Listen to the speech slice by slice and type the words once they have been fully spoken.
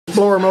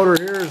blower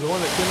motor here is the one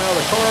that came out of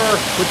the car.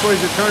 Which way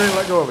is it turning?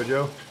 Let go of it,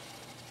 Joe.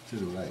 To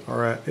the right. All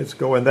right, it's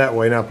going that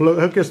way. Now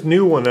hook this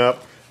new one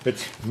up.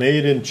 It's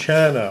made in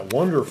China.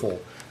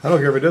 Wonderful. I don't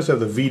care if it does have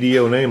the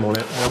VDO name on it.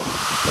 Now,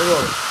 let go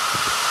of it.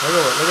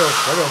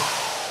 Let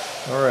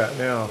go. All right,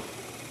 now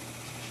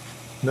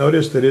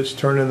notice that it's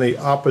turning the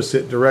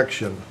opposite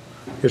direction.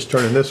 It's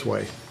turning this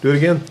way. Do it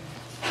again.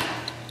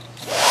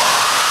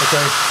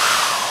 Okay.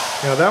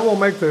 Now that will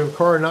make the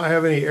car not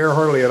have any air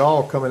hardly at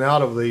all coming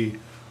out of the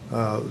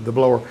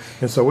blower,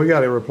 and so we got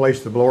to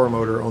replace the blower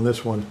motor on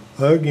this one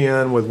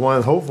again with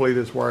one hopefully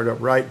that's wired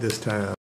up right this time.